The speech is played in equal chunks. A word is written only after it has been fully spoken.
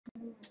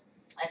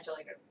That's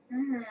really good.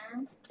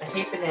 I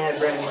hate banana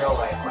bread in real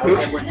life. Why would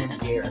I want it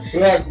here? Who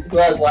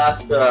has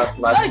last I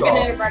like call?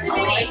 banana bread in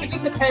real life. It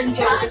just depends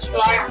on which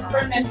dry.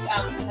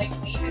 Like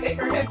we do they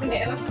ferment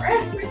banana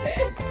bread for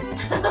this?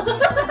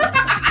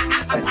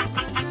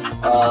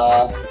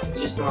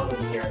 Just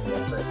normally here and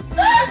there, but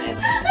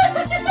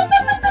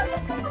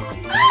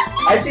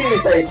I see you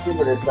say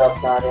stupider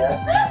stuff,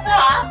 Tanya.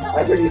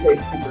 I heard you say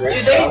stupider do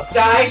stuff. they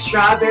dye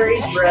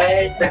strawberries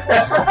red?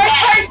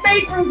 French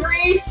made from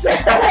Greece.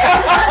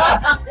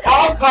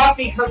 All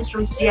coffee comes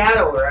from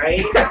Seattle,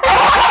 right?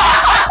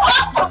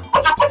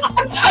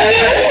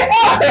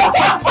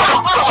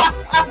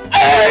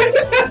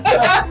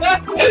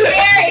 To be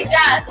fair, it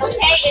does,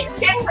 okay? It's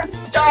shipped from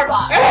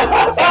Starbucks.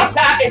 It's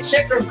not. It's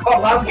shipped from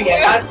Colombia,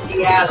 not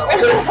Seattle.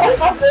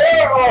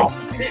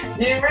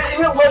 You really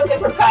even look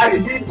at the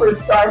packaging for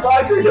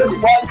Starbucks or just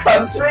one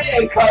country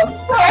it comes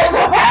from?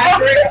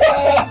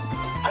 Africa,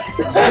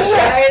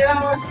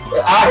 China.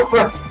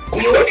 Africa.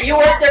 You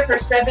worked there for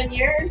 7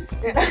 years,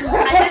 I did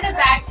the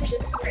bags for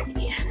this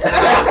Caribbean.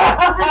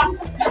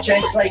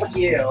 just like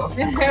you.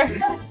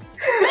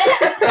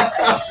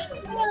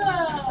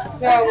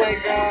 Oh my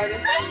god.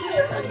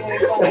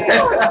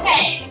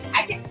 Okay, I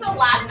can still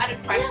laugh at a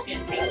question,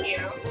 thank you.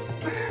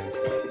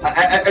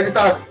 I just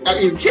thought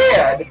you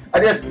can. I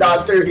just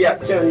thought through the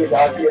activity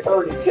that you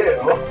heard it too.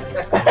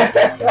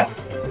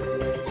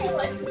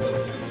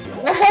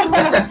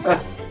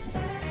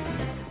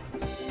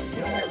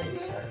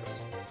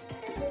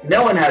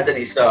 No one has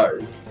any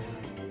stars.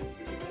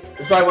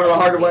 It's probably one of the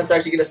harder ones to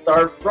actually get a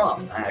star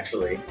from,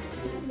 actually.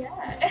 Yeah.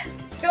 I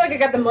feel like I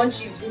got the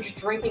munchies from just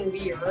drinking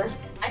beer.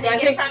 I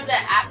think it's from the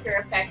after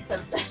effects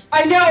of the...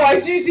 I know, I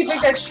seriously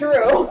think that's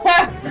true.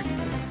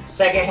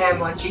 Secondhand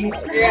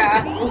munchies.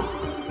 Yeah.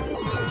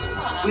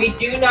 We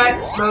do not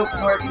smoke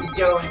nor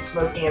condone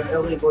smoking of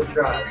illegal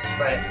drugs,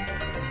 but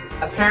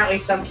apparently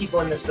some people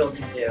in this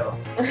building do.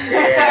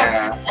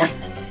 Yeah.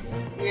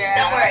 Yeah.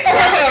 Don't worry,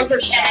 Oh, it's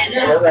the end.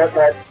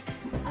 That's...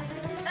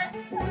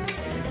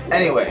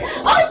 Anyway.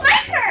 Oh, it's my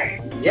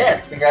turn!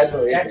 Yes,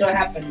 congratulations. That's what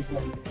happens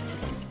when...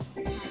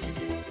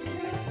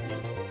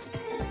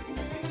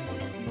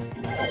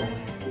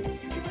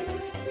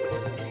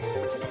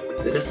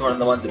 Is this one of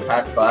the ones that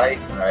passed by?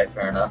 Alright,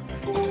 fair enough.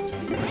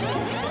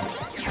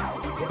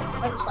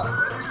 I just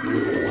got a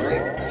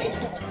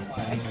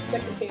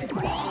second can of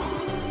peaches.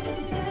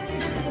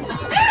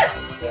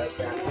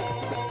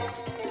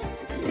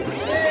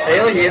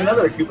 Hey, look, you get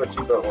another Koopa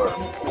Troopa worm.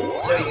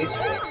 It's so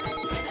useful.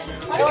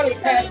 I want a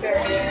Cadbury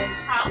egg.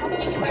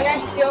 May I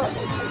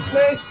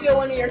steal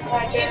one of your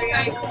Cadbury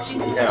eggs?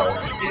 No.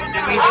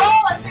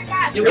 Oh, I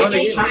forgot. Do we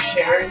do chunk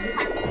cherry?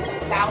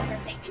 The Bowser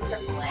thing in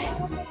AAA. I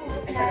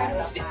forgot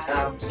about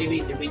that.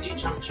 Seaweed, did we do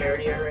chunk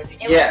charity already?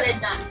 It Yes. was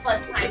the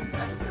plus times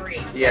 3.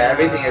 Yeah,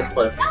 everything is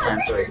plus Oh,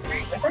 times 3. it's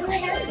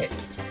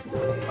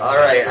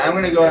Alright, I'm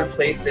gonna go ahead and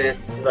place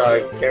this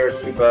Carrot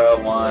Troopa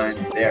one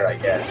there, I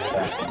guess.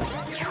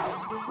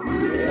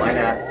 Why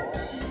not?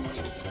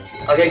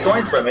 I'll get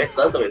coins from it,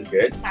 so that's always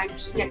good. I'm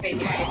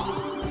sniffing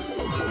eggs.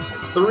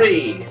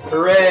 3!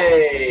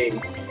 Hooray!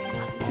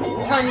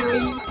 Can you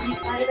eat these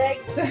kind of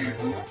eggs?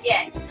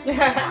 Yes.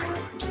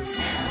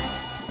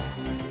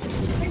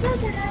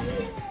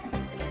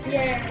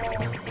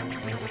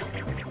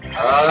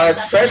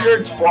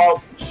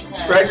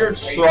 Treasure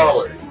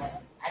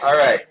trawlers.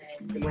 Alright.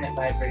 We went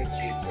by very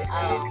cheap.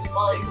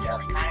 Well, it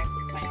really matters.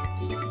 It's fine.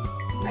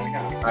 I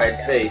know. Alright,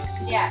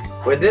 Stace. Yeah.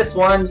 With this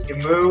one, you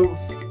move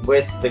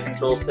with the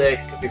control stick.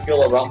 If you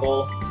feel a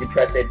rumble, you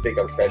press A to pick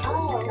up treasure.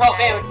 Oh, Oh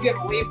man, you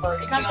have a wafer.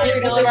 It's It's not what you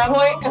weird feel at this around.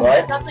 point.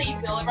 What? That's what you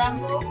feel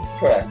around move?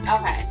 Correct.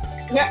 Okay.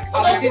 Yeah,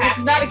 obviously this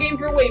is not a game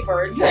for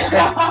waybirds.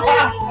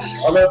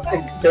 Although,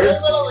 there's...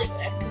 a little like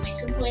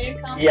exclamation point or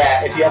something.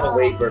 Yeah, if you have a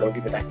wave bird, it'll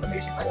give an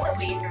exclamation What's point. a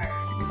waiver?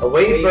 A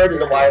wave bird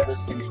is a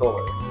wireless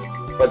controller,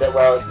 but that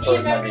wireless controller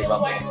is not a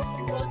rumble.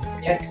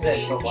 That's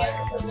this, but why?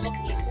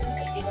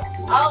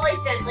 Oh, like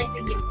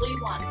the blue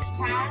one you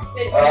had?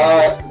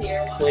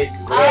 Play,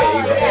 Oh,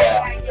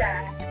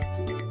 yeah.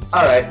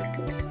 Alright,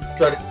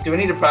 so do we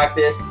need to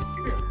practice?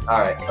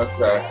 Alright, let's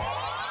start.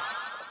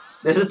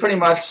 This is pretty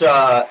much,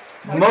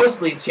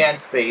 mostly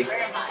chance-based.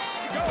 Where am I?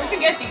 Where'd you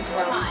get these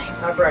Where am from? I?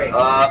 Not right.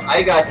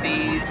 I got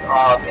these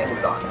off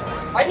Amazon,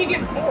 Why'd you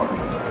get 4?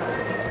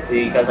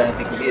 because I didn't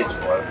think you needed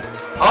 4.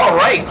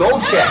 Alright,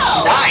 gold chest,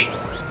 Wow.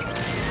 nice! You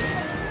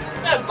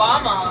got a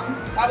bomb on.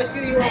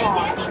 Obviously you were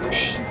wrong.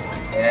 Anything.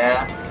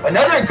 Yeah,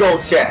 another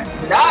gold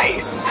chest,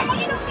 nice!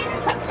 Another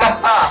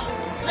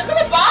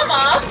bomb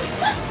off.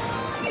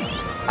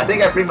 I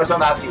think I pretty much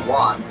automatically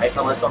won,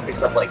 unless someone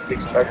picks up like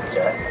 6 treasure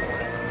chests.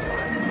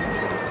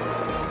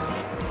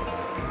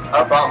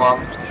 Oh, bomb.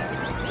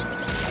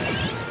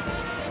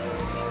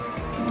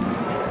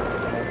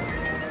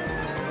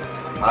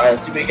 Alright,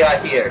 let's see what we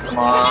got here. Come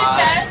on.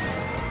 Chest.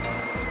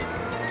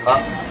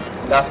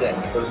 Nothing.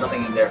 There was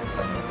nothing in there for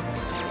some reason.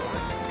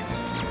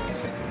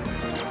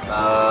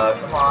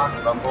 Come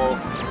on, Rumble.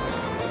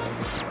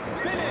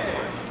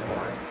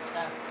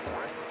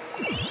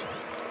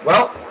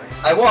 Well,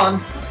 I won.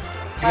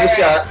 Give me a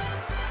shot.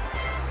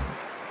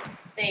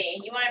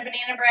 see. You want a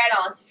banana bread?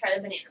 I'll let you try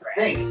the banana bread.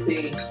 Thanks,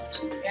 T.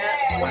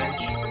 Yeah.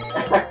 Wench.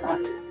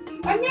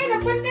 Banana.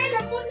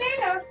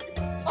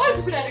 Oh, it's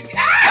a banana.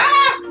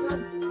 Ah!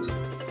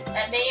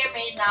 That may or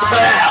may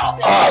not.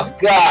 Oh,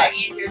 God.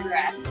 In your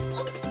dress.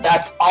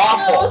 That's That was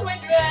awful. my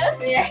dress.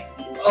 Yeah.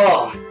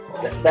 Oh,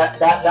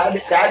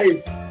 that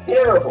is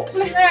terrible.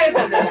 It's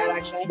not that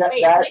actually. That,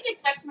 Wait, that, I think it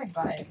stuck to my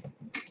butt.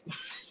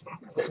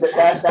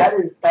 that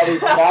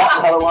is not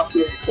how I want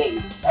beer to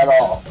taste at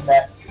all.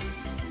 That.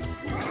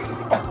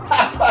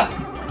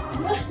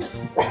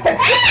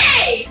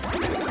 Hey!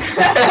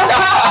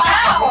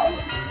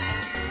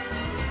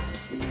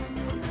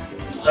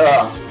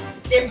 Ugh.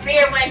 The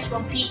beer wench will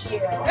beat you.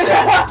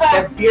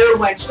 The beer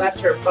wench left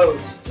her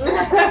post.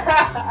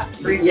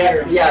 Free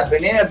beer. Yeah,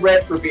 banana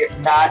bread for beer,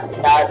 not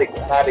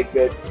a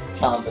good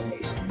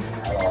combination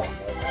at all.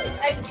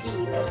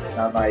 That's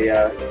not my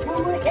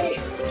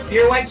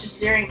Beer wench is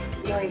stealing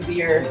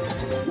beer.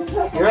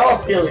 You're all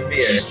stealing beer.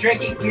 She's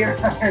drinking beer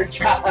on her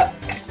job.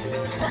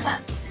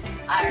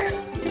 Alright.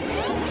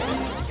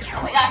 Oh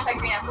my gosh, that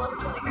green apple is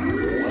really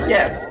good.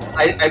 Yes,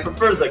 I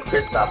prefer the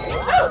crisp apple.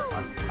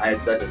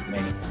 That's just me.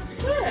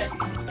 Good.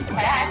 Can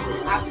I have the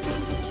apple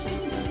juice?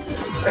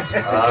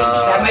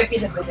 That might be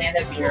the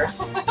banana beer.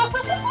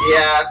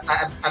 Yeah,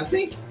 I'm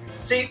thinking.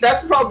 See,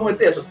 that's the problem with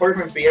this. With 4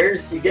 different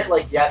beers, you get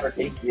like the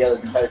aftertaste of the other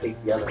and try to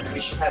take the other. We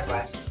should have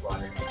glasses of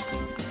water.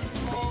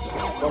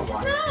 Go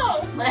water.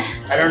 No!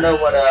 I don't know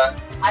what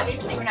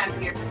Obviously, we're not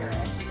beer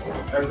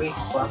purists. Are we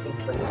swapping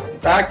places?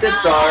 back to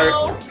start.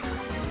 No.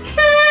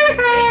 Wait,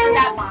 was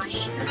that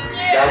mine?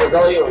 That was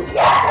all you.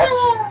 Yes.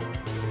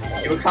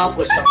 You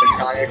accomplished something,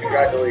 Tanya.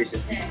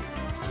 Congratulations.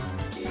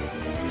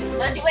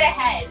 Don't do it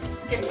ahead,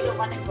 because you don't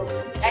want to go.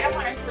 I don't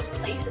want to switch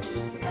places.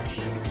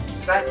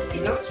 It's not.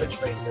 You don't switch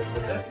places,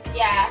 is it?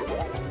 Yeah.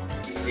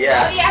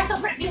 Yeah. Oh, yeah, so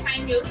put it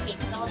behind Yoshi,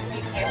 because no one's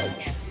going to be past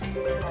him.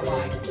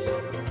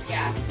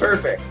 Yeah,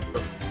 Perfect.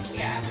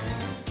 yeah.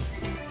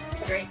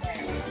 Put it right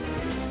there.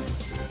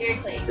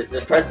 Seriously.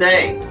 Just press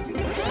A.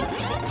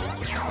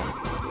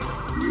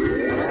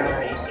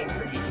 You seem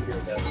pretty eager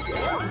though. You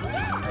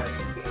must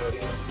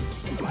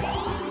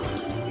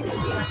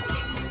be.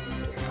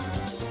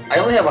 I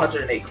only have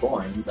 108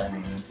 coins. I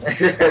mean,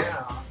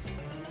 Wow.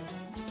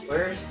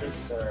 Where's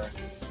this?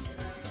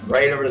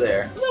 right over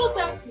there. Little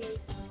duck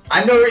piece.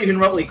 I'm nowhere even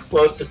remotely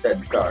close to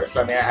said star,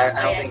 so I mean,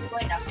 I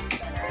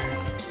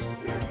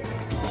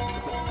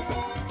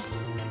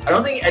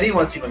don't think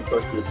anyone's even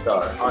close to the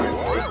star,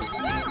 honestly.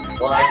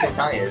 Well, actually,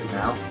 Tanya is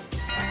now.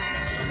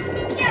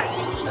 Yeah,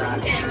 she's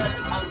gonna go to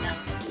Trump now.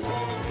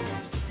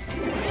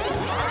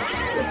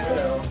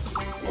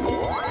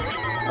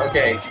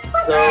 Okay,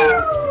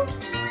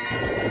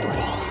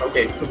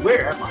 so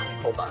where am I?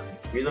 Hold on.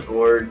 View the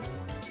board.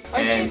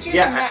 And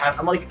yeah,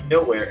 I'm like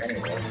nowhere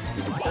anyway. 1.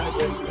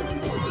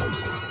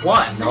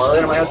 No,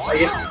 then I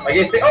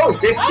get 15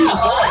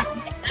 coins.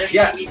 Just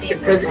Yeah, eating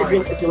because your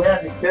if you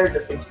land on the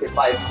character space, you get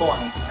 5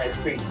 coins, and it's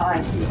 3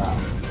 times the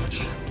amount.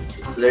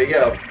 So there you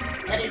go.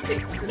 And it's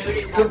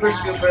exploded. Scooper,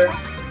 scooper.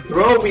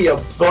 Throw me a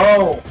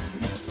bone!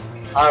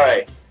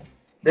 Alright.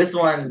 This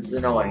one's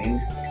annoying.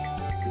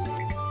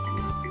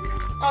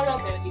 Oh, no,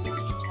 baby.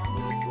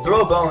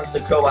 Throw bones to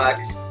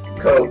coax,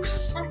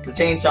 the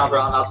chain chomper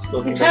on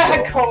obstacles and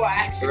control.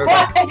 Coax.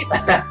 What?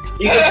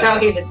 You can tell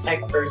he's a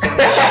tech person.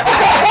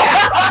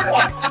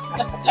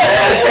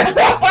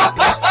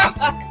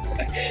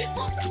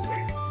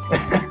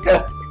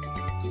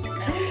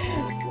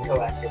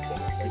 Coax, okay,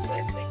 it's like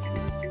that thing.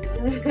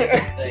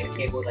 The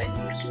cable that you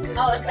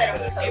Oh,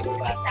 instead of cable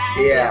coax, back.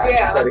 Yeah,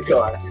 Yeah. instead of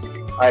coax.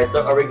 Alright,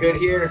 so are we good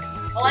here?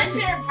 Well, let's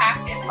try to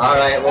practice.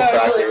 Alright, we'll That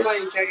was practice. really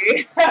funny,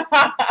 Chucky.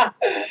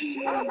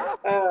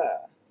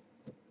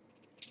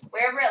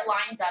 Wherever it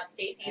lines up,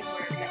 Stacy is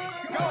where it's going to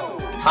go.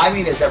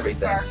 Timing is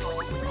everything. Sparkle.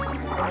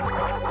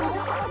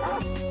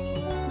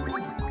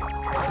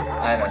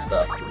 I messed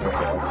up.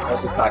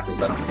 Most of the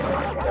practice, I don't care.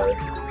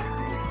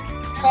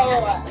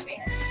 Oh,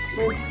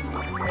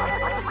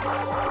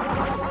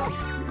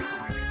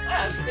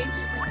 she thinks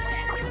she's going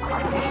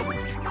to win.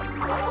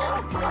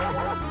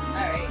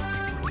 Alright.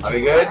 Are we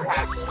good?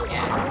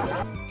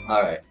 Yeah.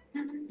 Alright.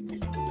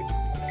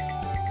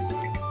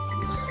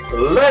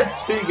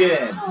 Let's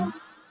begin!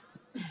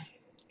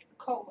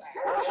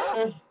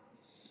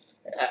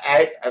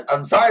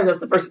 I'm sorry if that's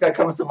the first thing that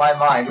comes to my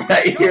mind when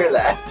I hear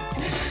that.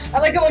 I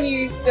like it when you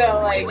used to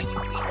like. When you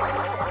read it,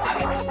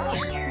 obviously you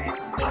can't hear it.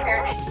 If you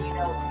hear it, you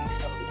know what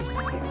it is.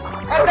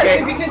 That's Okay.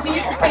 actually because he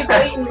used to say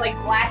blatant like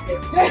Latin.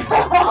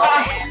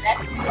 Oh man,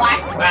 that's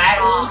black and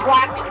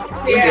wrong.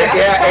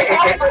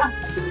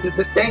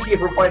 Thank you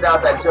for pointing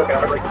out that joke.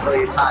 I've heard like a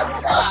million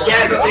times now.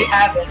 Yeah, but we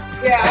haven't.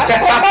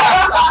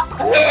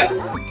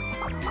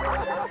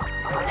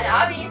 And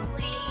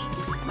obviously,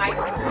 my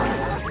team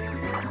sucks.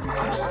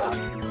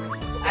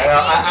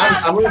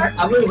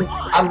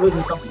 I'm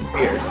losing something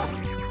fierce.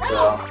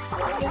 So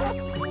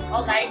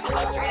Oh, now you can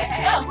go straight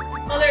ahead.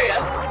 Oh, there you go.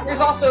 There's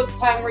also a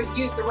time where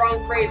he used the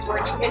wrong phrase where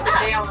he hit the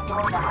nail on the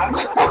doorknob.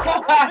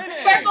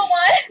 Sparkle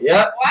one.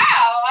 yep.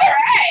 Wow. All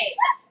right.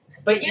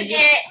 But You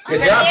get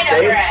Good job, banana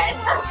Stace. bread.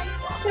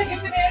 Like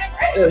a banana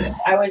bread.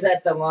 I was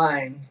at the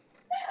line.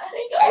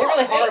 You're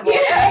really horrible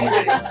at Yeah.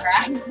 username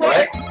crack.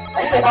 What? You're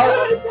really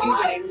horrible at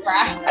username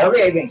crack. I don't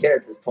think I even care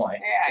at this point.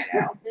 Yeah,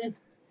 I know.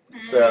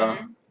 So-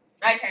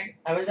 My turn.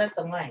 I was at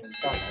the line.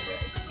 So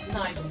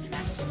No, I don't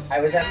trash. I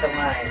was at the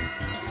line.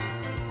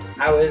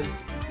 I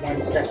was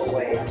one step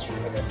away and she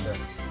put it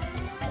first.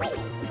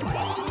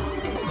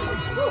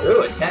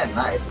 Ooh, a 10,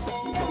 nice.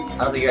 I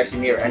don't think you're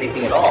actually near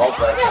anything at all,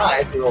 but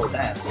nice, you rolled a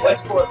 10.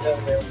 What's for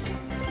Bill?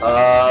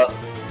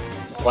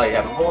 Why, you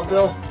haven't rolled,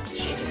 Bill?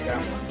 She just got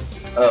one.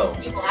 Oh,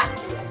 You black.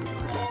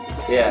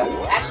 yeah.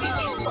 Actually,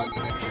 she's close to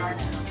the star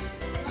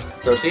now.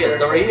 So she is,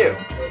 so are you.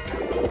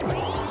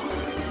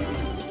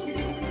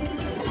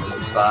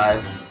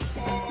 5.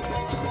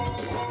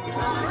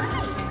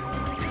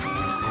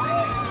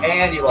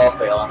 And you all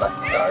fail, I'm about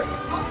to start.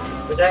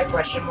 Was that a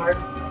question mark?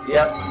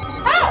 Yep.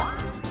 Oh!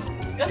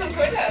 Got some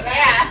toys out of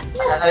that.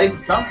 Yeah. At least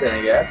something,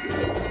 I guess.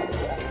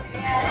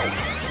 Yeah.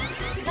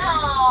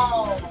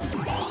 No.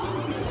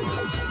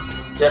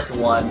 Just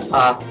one. He's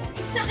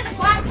still gonna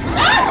blast her.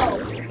 No!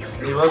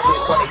 He rolls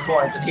these 20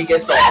 coins and he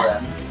gets all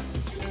of them.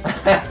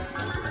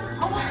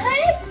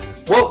 What?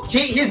 Whoa,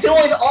 he's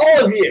doing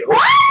all of you!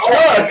 What?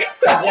 Look! Is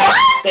that at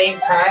the same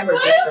time or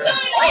different?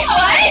 Wait,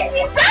 what?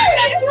 He's not.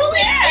 That's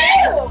totally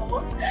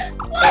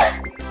new. What?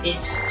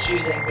 Each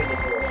choosing who to do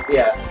it.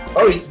 Yeah.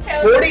 Oh, he's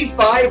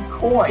 45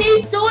 coins!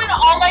 He's doing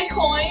all my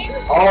coins.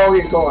 all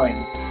your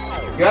coins.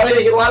 You're either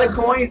gonna get a lot of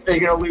coins or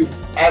you're gonna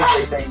lose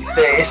everything,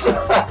 Stace.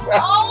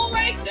 Oh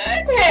my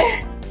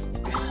goodness.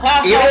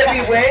 Even if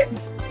he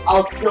wins,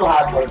 I'll still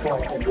have more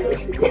coins than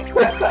yours.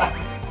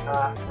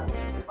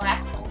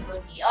 Black hole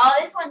boogie. Oh,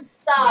 this one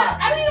sucks.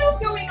 I don't know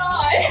what's going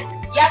on.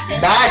 You have to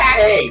Mash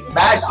A. practice. This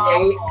Mash is A.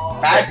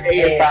 awful. Mash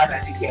A as fast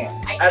as you can.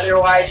 I hate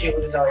Otherwise, it.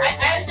 you lose all your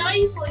I know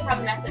you fully have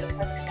a method of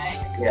testing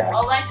that. Yeah.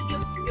 Oh, why don't you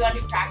do? You want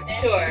to do practice?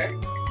 Sure. This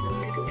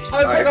is cool. I would put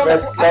Alright, it on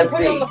let's- the, I would let's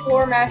put it on see. the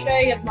floor, mash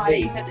A, it's my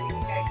See.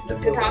 The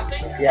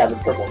frosting? Yeah, the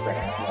purple thing.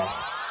 Yeah.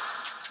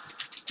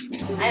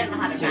 I don't know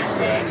how to mash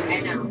it. I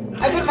know.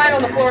 I put mine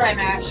on the floor and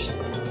I mash.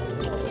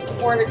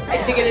 Or I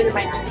dig it into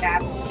my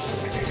kneecap.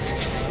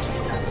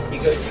 You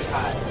go too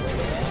high.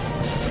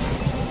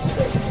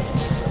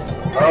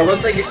 Oh,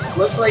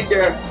 looks like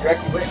you're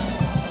actually winning.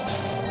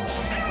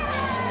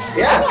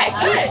 Yeah. Okay,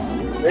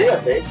 good. There you go,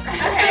 Stace.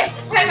 Okay.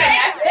 Can I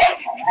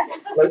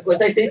mash Looks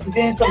like Stace is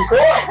getting some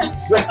coins.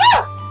 it?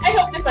 I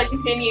hope this like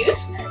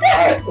continues.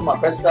 Alright, come on,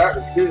 press start.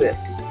 Let's do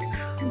this.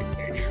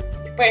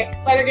 Wait,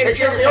 let her get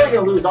You're a only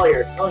gonna lose all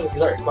your coins if you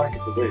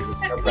lose.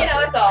 There's no You know,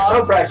 pressure. it's all.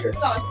 No pressure.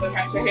 There's not much of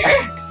pressure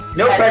here.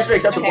 No pressure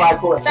except the Okay. black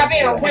hole. Stop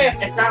being a whip.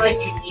 It's not like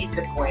you need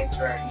the coins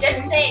for anything.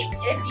 Just think,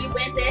 if you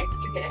win this,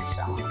 you get a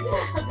shot.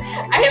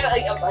 I have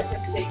like a bunch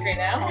of steak right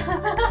now.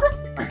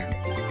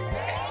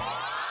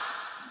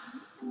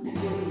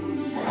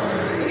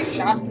 How many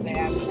shots do they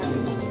have? We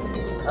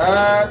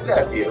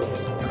got a few.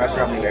 I'm not sure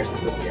how many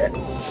reactions we'll get.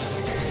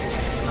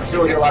 I'm sure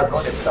we'll get a lot of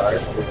bonus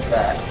stars, so there's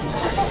that.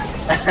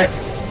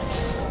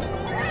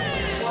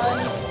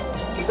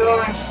 Keep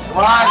going. Come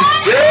on,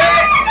 do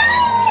it!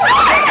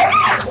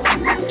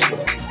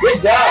 Good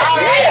job,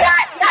 Alright, yeah!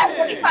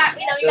 you got 45,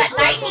 you got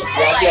 90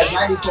 Yeah, you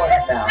have points. 90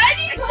 points now.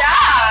 Good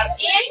job!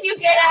 And you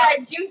get a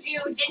Juju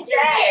ginger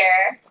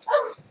beer.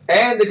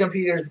 And the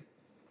computer's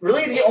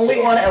really the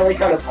only one I like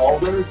out of all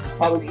those is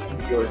probably the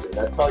Meteorz.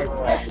 That's probably the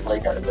one I actually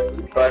like out of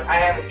those. But I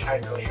haven't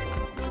tried really.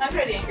 I'm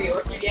pretty angry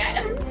orchard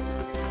yet.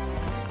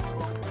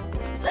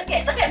 Look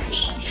at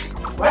Peach.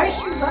 Why is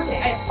she running?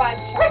 I have 5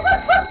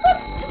 shots.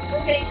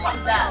 She's getting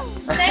pumped up.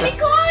 70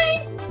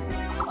 coins!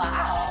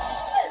 Wow.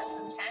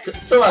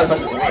 still not as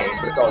much as me,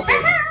 but it's all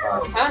good. It's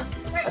fine.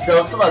 Huh?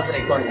 Still not as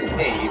many coins as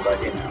me, but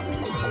you know.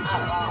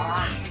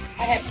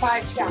 I had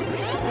 5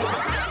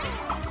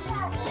 shots.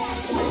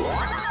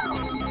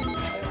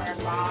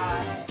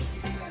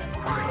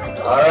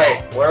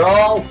 Alright, we're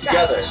all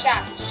together.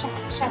 Shot.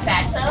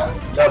 Battle?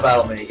 No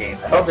battle mini game.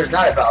 I hope there's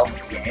not a battle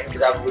mini game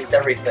because I would lose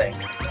everything.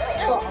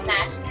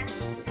 Smash.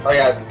 Oh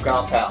yeah,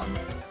 ground pound.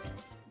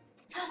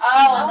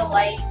 Oh, and the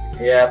lights.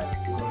 Yeah.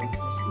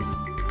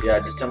 Yeah,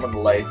 just jump on the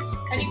lights.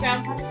 How do you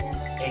ground pound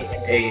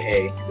again?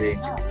 A, see?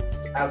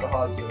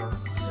 Alcoholics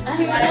Anonymous.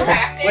 You want to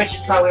practice? Which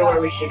is probably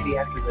where we should be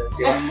after this.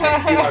 Do you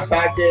want to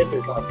practice or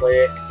do you want to play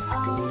it?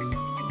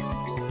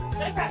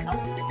 Should I practice?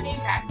 Oh, maybe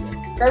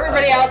practice. For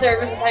everybody out there,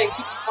 this is how you keep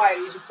it quiet.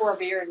 You just pour a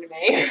beer into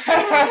me.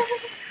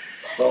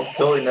 Well,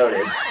 totally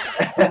noted.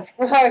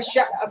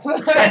 Shut up.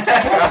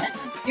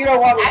 You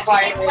don't want me Actually,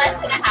 quiet. it's less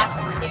than a half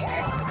a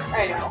beer.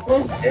 I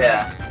know.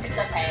 Yeah. It's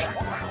okay.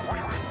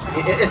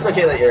 It's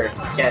okay that you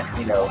can't,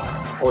 you know,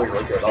 hold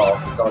your liquor at all.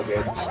 It's all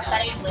good. It's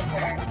not even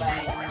liquor,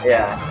 but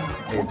Yeah.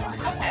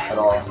 At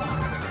all.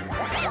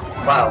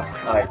 Wow.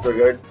 Alright, so we're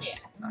good? yeah.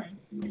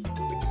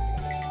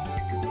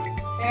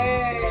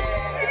 Hey,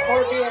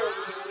 pour beer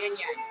into me. And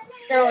yeah.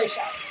 They're only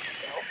shots, but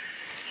still.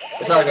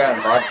 It's not like I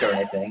have vodka or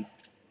anything.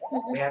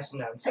 We have some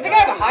notes. I think I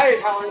have a higher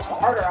tolerance for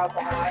harder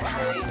alcohol,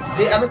 actually.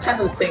 See, I'm kind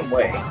of the same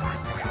way.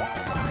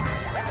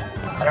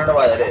 I don't know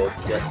why that is,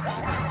 just...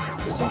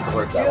 This one could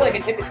work I that feel way.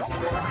 like a dip it's more.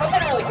 Plus, I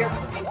don't really care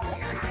for the taste of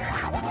beer.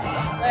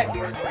 I like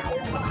beer.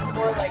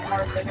 More like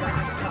hard liquor.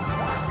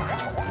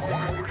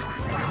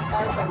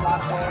 I like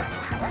vodka.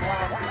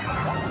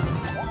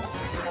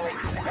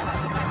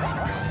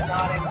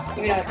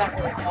 Even though it's not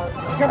really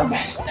hard. You're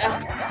best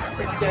stuff.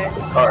 It's good.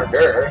 It's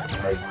harder,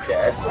 I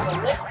guess. It's a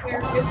liquor.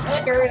 It's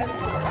liquor. And it's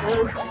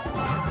good.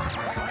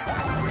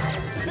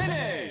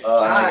 Oh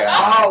my god.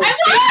 Oh, I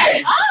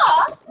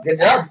won! Good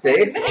job,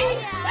 Stace.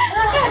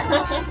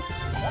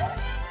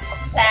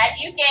 Sad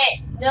you get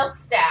milk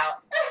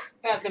stout.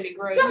 That's gonna be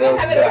gross. Milk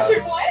Have it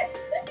Richard stout. one.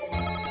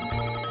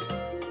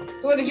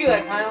 So what did you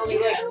like, Kyle? You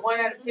like 1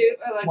 out of 2?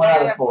 Or like 1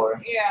 out of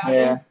 4. Yeah.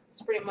 Yeah.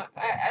 It's pretty much. I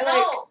No.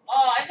 like.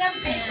 Oh, I got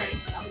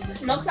favorites.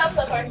 Milk stout's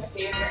so far my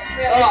favorite.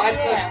 Oh,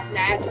 that's so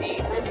nasty.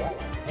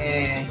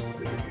 Eh.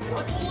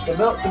 What's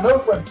The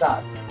milk one's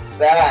not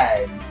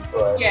bad,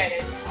 but Yeah,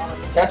 it is. It's hard.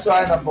 that's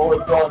why I'm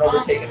bullet bill and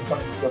overtaking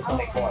points to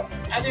 20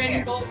 coins. Are there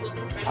any gold with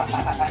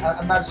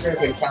I'm not sure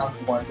if it counts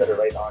the ones that are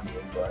right on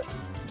you, but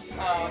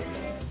Oh.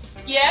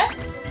 Yeah?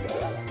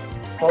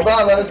 hold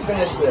on, let us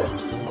finish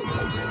this.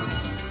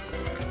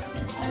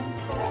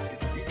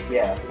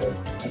 Yeah. Good.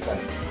 Okay.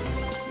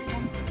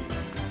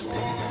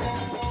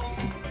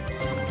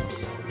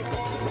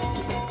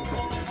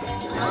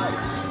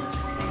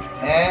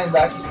 And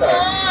back to start.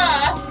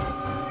 Ah!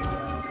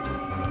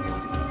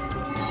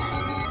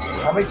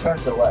 How many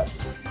turns are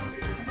left?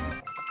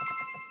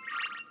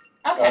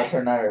 Okay.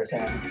 Turn 9 or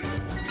 10.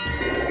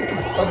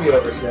 It'll be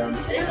over soon.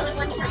 There's only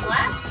one turn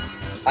left?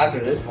 After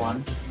this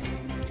one.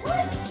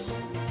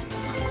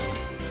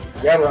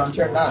 Yeah, we're on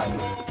turn 9.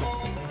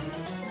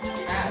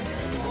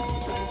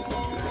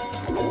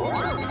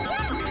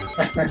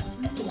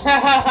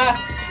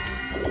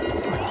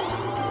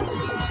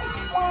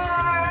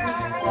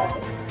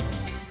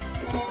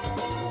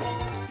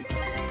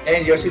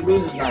 And Yoshi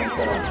loses 9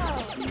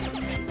 points.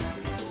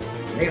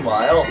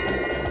 Meanwhile,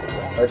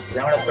 let's see,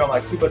 I'm gonna throw my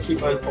Koopa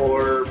Troopa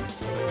orb.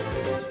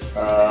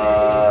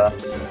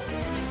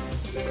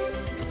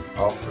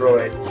 I'll throw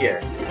it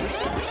here.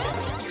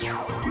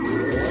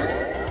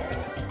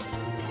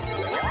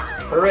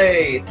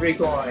 Hooray! 3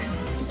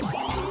 coins.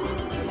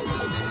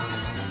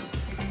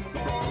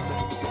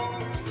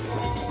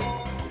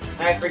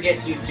 I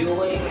forget, do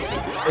dueling,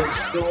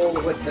 does duel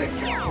with the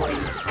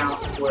coins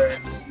count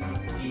towards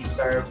the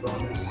star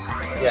bonus?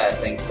 Yeah, I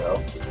think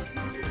so.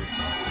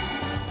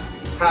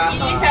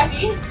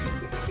 Chucky.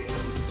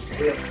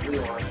 We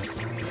won.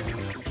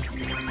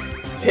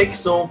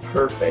 Pixel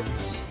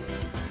Perfect.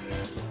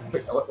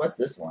 What's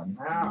this one?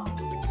 Wow.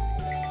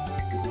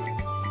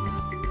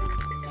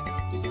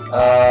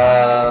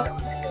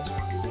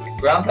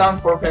 Ground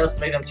pound 4 panels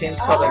to make them change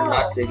color and Oh.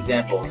 match the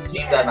example.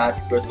 Team that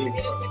matches go through.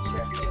 Take a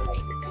picture of it.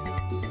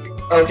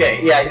 Okay,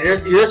 yeah, you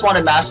just want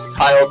to match the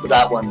tiles to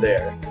that one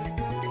there.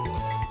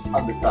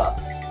 On the top.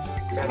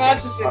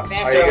 That's just an Are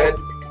example. you good?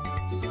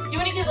 Do you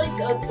want to get like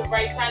the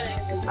right side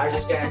of I was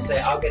just gonna say,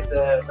 I'll get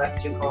the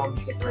left 2 columns,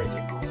 you get the right 2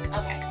 columns.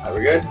 Okay. Are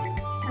we good?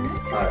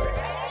 Mhm. Alright.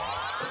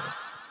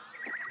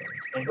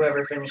 And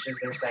whoever finishes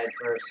their side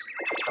first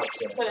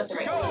helps it. So that's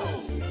right.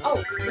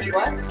 Oh, wait,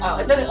 what? Oh,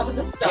 I thought it was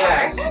a star.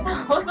 Yeah.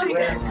 I was like,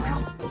 Yeah.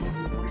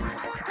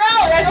 no,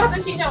 I don't want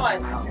the Chino one.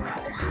 Oh,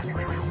 gosh.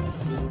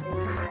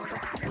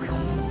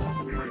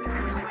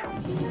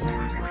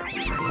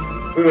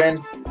 We win.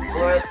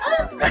 What?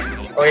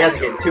 Oh, you have to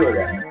get 2 of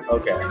them.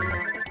 Okay.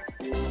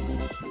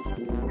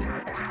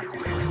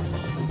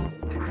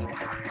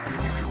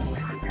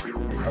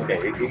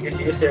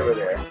 Okay, you stay over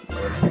there.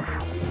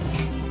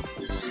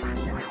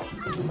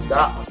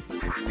 Stop.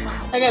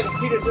 I know the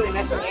computer's really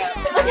messing me up.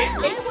 It's okay.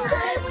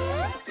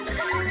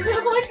 It's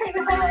only trying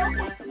to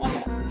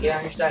follow. Get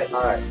on your side.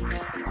 Alright.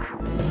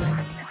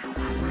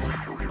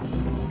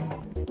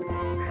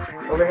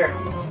 Over here.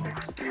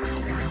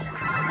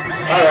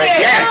 Alright,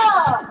 yes!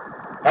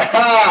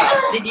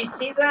 Haha! Did you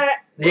see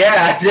that? Yeah,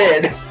 I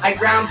did. I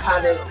ground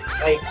pounded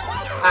like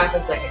half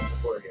a second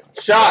before you.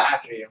 Shot!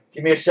 After you.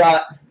 Give me a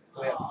shot.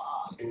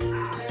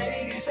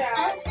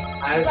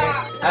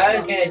 I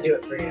was gonna do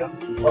it for you.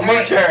 One more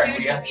Alright, turn.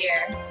 Juju Yeah.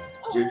 beer.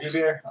 Juju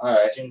beer?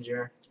 Alright.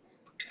 Ginger.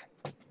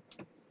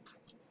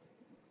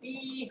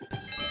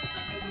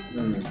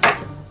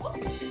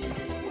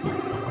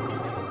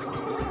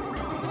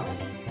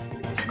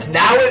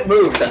 Now it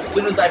moves as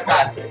soon as I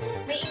pass it.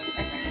 Wait.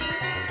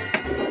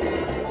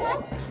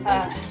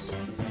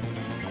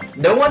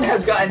 No one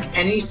has gotten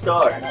any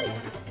stars.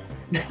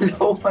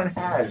 No one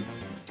has.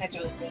 That's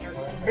really bitter.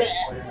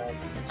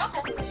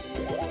 Okay.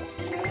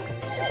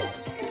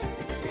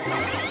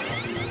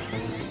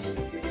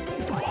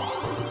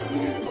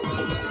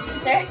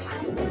 Sir?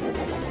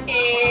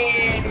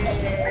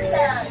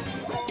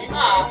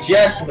 Oh.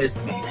 Just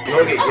missed me.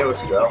 Go get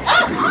Yoshi, though.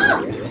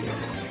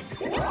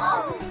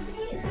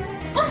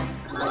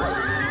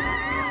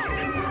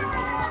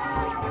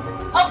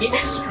 Oh. Keep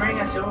screwing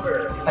us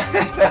over.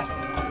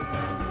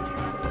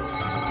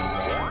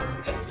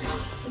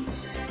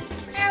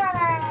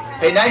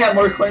 Hey, now you have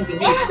more coins than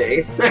me,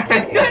 Stace.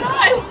 What's going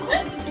on?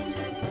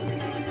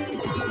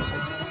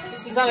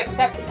 This is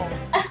unacceptable.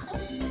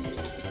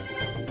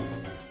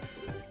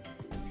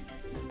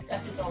 you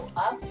have to go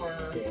up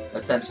or...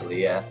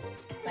 Essentially, yeah.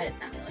 But it's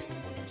not really.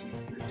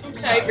 I'm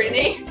sorry,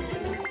 Brittany.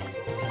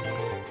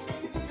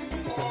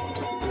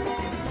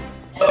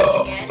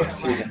 And again, or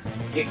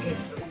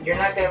what? You're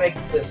not gonna make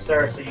it to the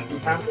start, so you can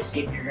count to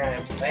see if you're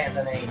gonna land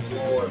on any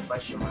dual or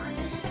question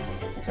marks.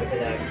 So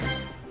hit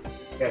X.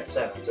 You got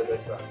 7, so go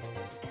 12.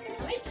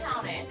 Let me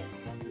count it.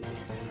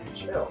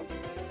 Chill.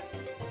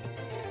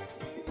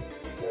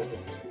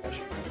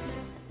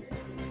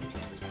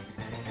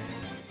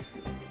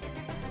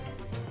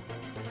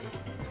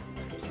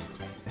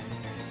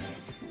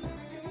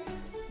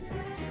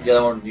 The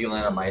other one, you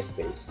land on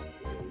MySpace.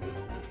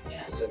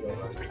 Yeah. So go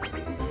on.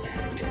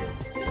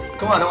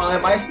 Come on, I want to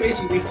land on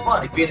MySpace. It would be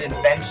fun. It'd be an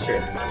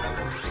adventure.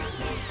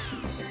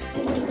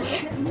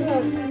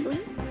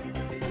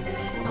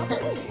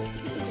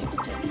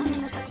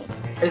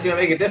 It's gonna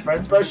make a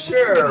difference, but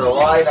sure,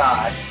 why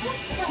not?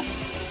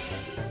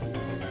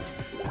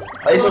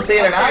 At least we'll see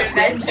it in action.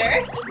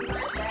 Adventure.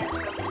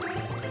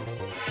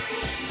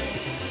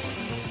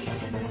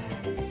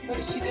 What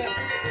did she do?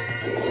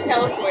 She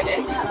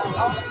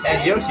teleported.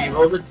 And Yoshi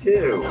rolls a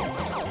 2.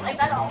 I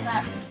got all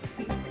that.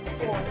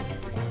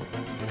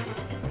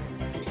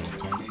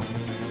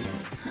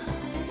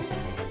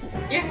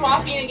 You're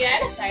swapping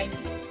again? Sorry.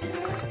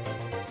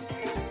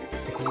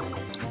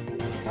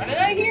 What did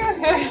I hear?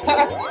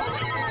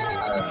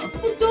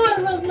 We'll do it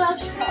with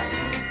last shot.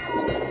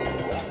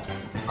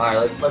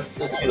 Alright, let's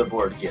do the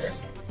board here.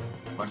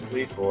 1, 2,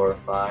 3, 4,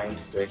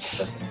 5, 6,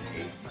 7,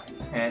 8,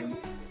 9, 10. 1,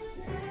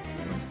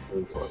 2,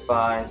 3, 4,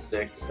 5,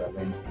 6, 7,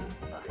 8,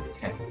 9,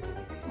 10.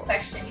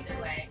 Question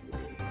either way.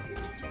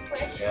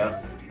 Question.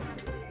 Yeah.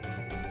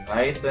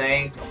 I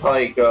think I'll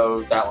probably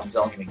go. That one's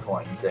only giving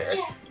coins there.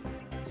 Yeah.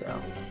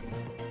 So.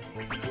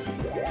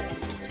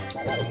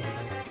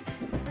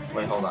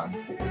 Wait, hold on.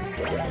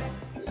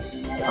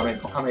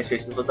 How many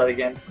spaces was that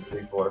again? 1, 2,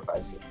 3, 4,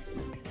 5, 6,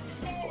 7,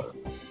 8, 4,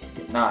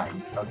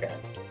 9. Okay.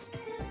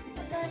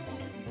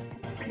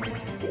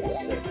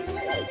 6.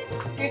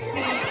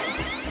 15.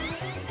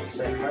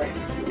 Set right.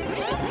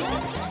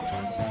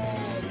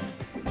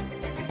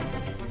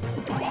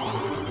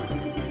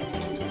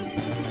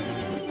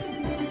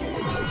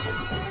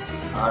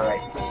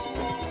 Alright.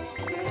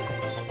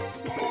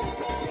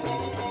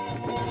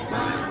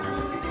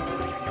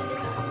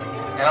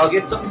 And I'll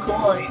get some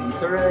coins,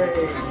 hooray!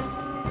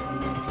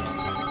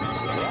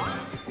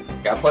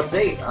 Got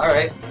 +8,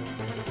 alright.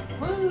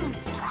 Woo!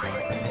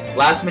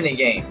 Last mini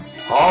game.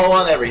 All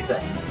on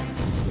everything.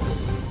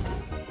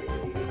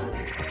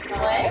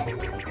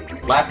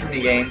 What? Last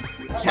mini game.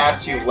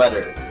 Catch you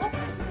letter.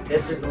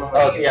 This is the one.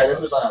 Oh yeah,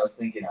 this is what I was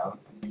thinking of.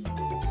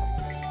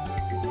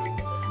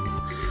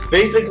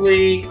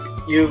 Basically,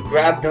 you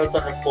grab notes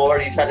on the floor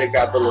and you try to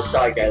grab the little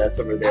shy guy that's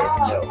over there with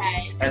the Oh, note.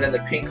 okay. And then the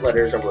pink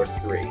letters are worth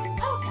 3. Okay.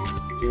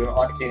 Do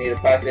you need to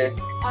practice?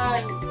 Do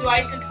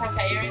I have to press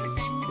A or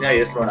anything? No,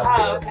 you just run up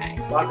Oh, to it. okay.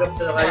 Walk up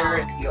to the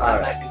letter, you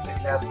automatically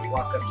pick it up,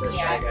 walk up to the shy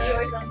Yeah, you guy.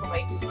 always run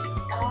away from me.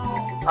 So.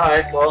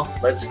 Alright, well,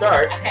 let's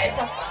start. Okay,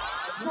 so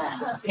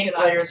fun. Pink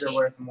letters are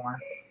worth more.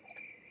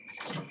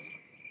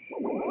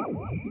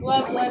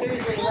 Love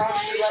letters and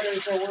rocky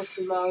letters are worth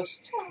the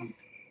most.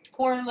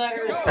 Porn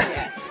letters,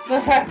 yes.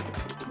 I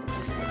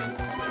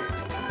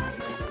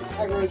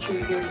wrote you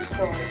a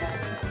story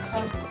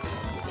about it.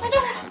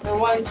 There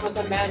once was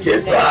a man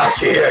Get named- back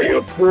here,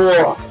 you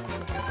fool!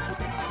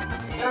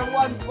 There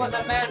once was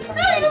a man from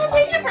No, don't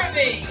take it from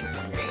me!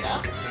 There you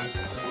go.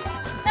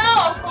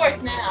 No, of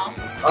course now.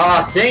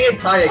 Ah, dang it,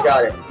 Tanya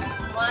got it.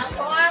 Come on.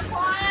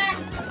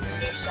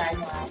 You're shy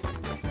now.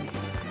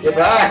 Get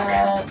back!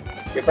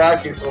 Yes. Get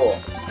back, you fool.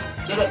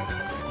 Get it.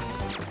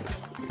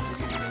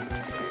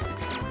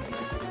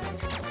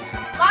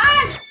 Come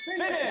on!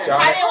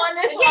 Darn I it. didn't want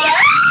this one.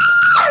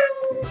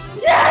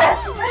 Yes!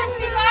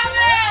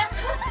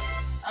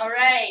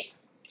 Alright.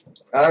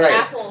 Alright,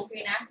 Apple,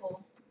 green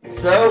apple.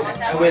 so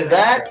with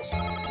that,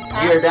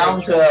 we are down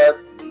to.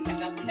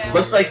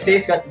 Looks like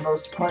Stace got the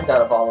most coins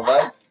out of all of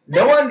us.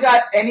 No one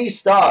got any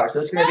stars, so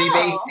it's going to be No.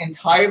 based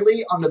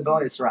entirely on the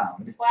bonus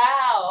round.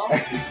 Wow. You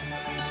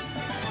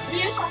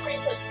just have to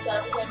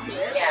start with them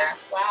here? Yeah.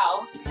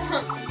 Wow.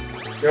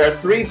 There are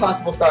 3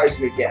 possible stars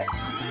you could get.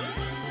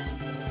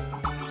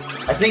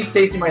 I think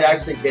Stacy might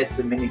actually get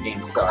the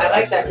minigame star. I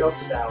like that actually. note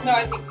style. No,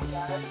 I think you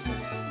got it.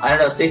 I don't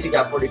know, Stacy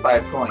got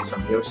 45 coins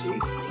from Yoshi.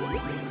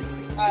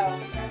 Oh.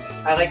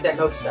 I like that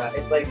note style.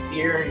 It's like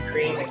beer and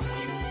cream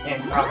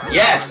and coffee.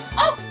 Yes!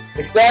 Oh.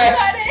 Success!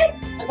 I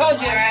told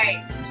you.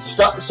 Alright.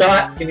 Shot,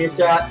 give me a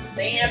shot.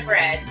 Banana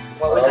bread.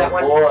 What was Oh, that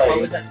one? boy.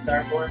 What was that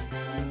star for?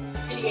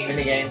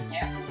 Minigame.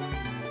 Yeah.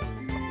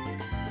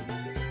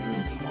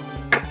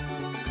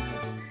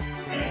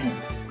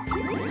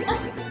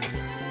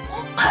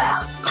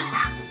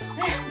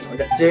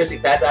 Seriously,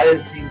 that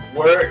is the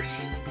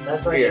worst.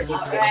 That's why Here. she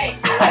keeps Alright.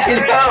 I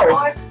know.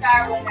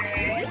 4-star winner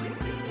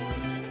is.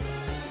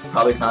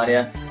 Probably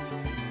Tanya. 4.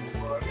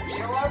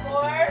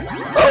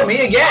 Oh,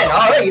 me again!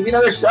 Alright, give me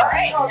another shot.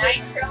 Alright,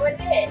 Nitro it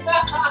is.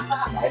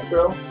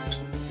 Nitro.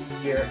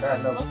 Here,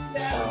 no What's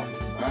that? style.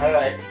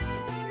 Alright.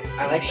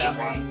 I like that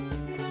one.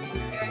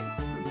 What's yours?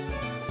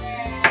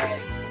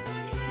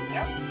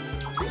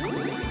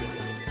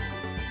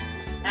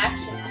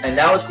 And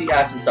now it's the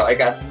action star. I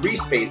got 3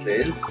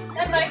 spaces.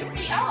 That might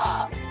be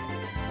off.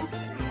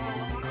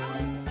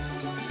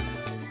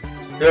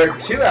 There are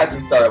 2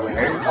 action star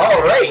winners.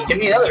 Alright, give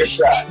me another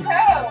shot.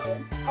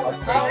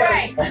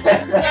 Alright.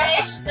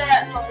 Finish the.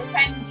 Well, we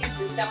kind of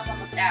juices. That one's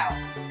almost out.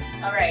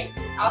 Alright.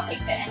 I'll take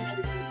the end of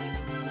the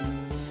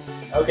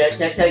juice. Okay,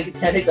 can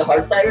I take the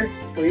hard cider,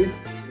 please?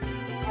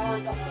 I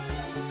want the whole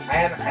thing. I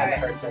haven't had the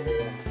hard cider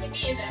yet. Me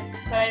either.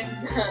 But.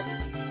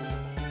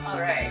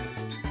 Alright.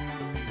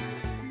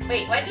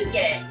 Wait, when did you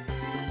get it?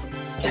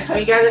 That's how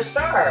you got a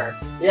star.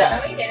 Yeah.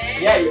 No, we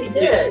didn't. Yeah, you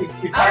did.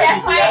 Oh,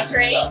 that's why I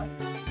drank?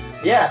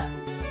 Yeah.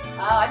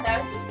 Oh, I thought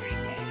it was just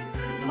drinking.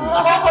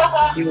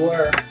 You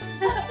were.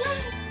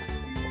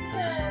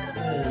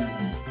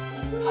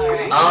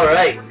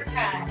 Alright.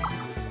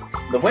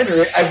 The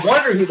winner, I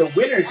wonder who the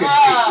winner could be.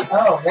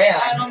 Oh I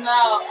man. don't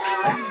know.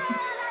 That's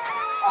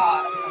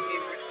my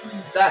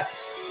favorite. It's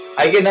us.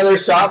 I get another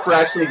shot for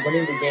actually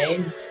winning the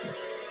game.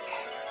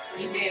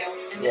 You do.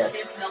 And Yes.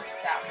 this is milk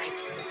stout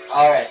nitro.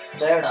 Alright,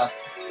 fair enough.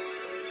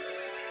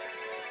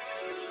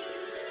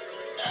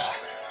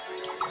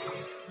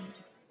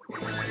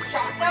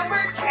 Shot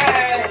number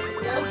 10.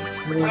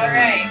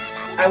 Alright.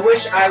 I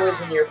wish I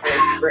was in your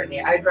place,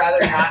 Brittany. I'd rather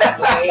not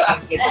play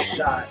and get the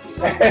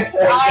shots. Or get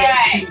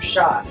Alright. 2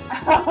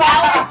 shots. Now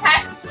let's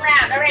pass this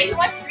around. Alright, who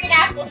wants green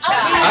apple shot?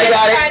 I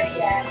got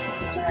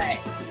it. Alright.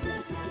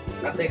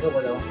 I'll take a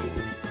little.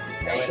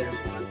 Right.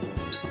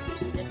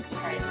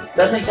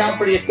 Doesn't count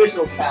for the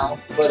official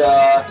count, but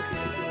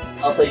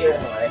I'll take it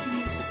anyway.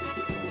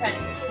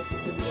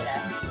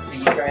 Can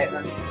you try it,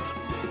 man?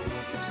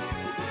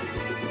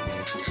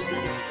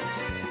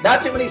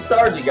 Not too many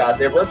stars you got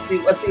there, but let's see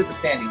what the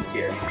standings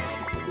here.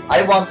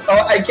 I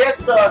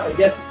guess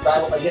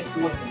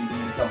doing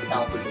things don't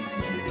count for the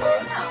team,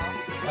 so.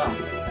 No.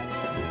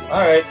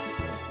 Alright.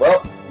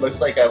 Well, looks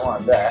like I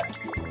won that.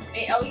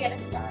 Wait, oh, you got a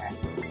star.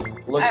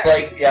 Looks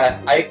like, yeah,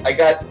 I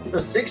got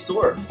 6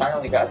 orbs. I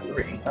only got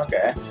 3.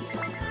 Okay.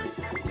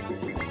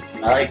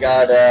 I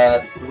got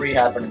 3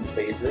 happening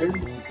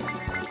spaces.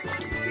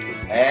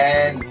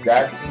 And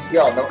that seems to be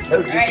all. No Alright,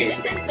 DK this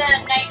is the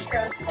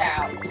nitro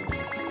stout.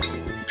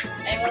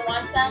 Anyone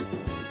want some?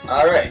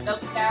 Alright.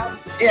 Milk stout?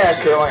 Yeah,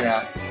 sure, why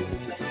not?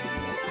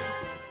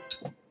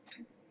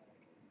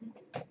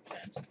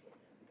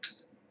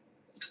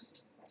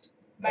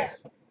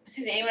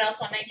 Excuse me, anyone else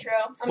want nitro?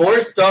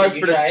 4 stars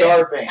for the try it?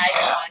 star bank. I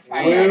don't want to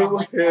try it. I don't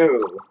like it.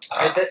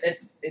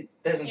 Woohoo! It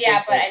doesn't Yeah,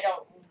 taste but like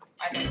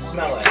I don't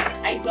smell it.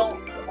 I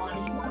don't want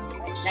to.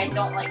 I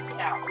don't like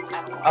stouts.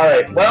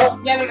 Alright, well,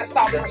 Yeah, no,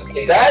 stop.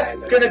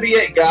 that's gonna be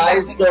it,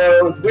 guys.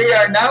 So, we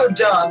are now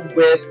done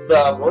with,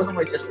 what was the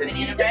one we just did?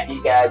 Banana bread?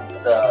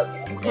 Egad's,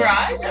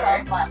 Garage? What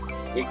else left?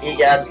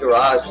 Egad's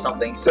Garage or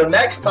something. So,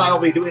 next time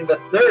we'll be doing the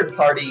third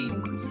party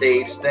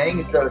stage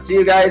thing. So, see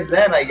you guys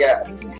then, I guess.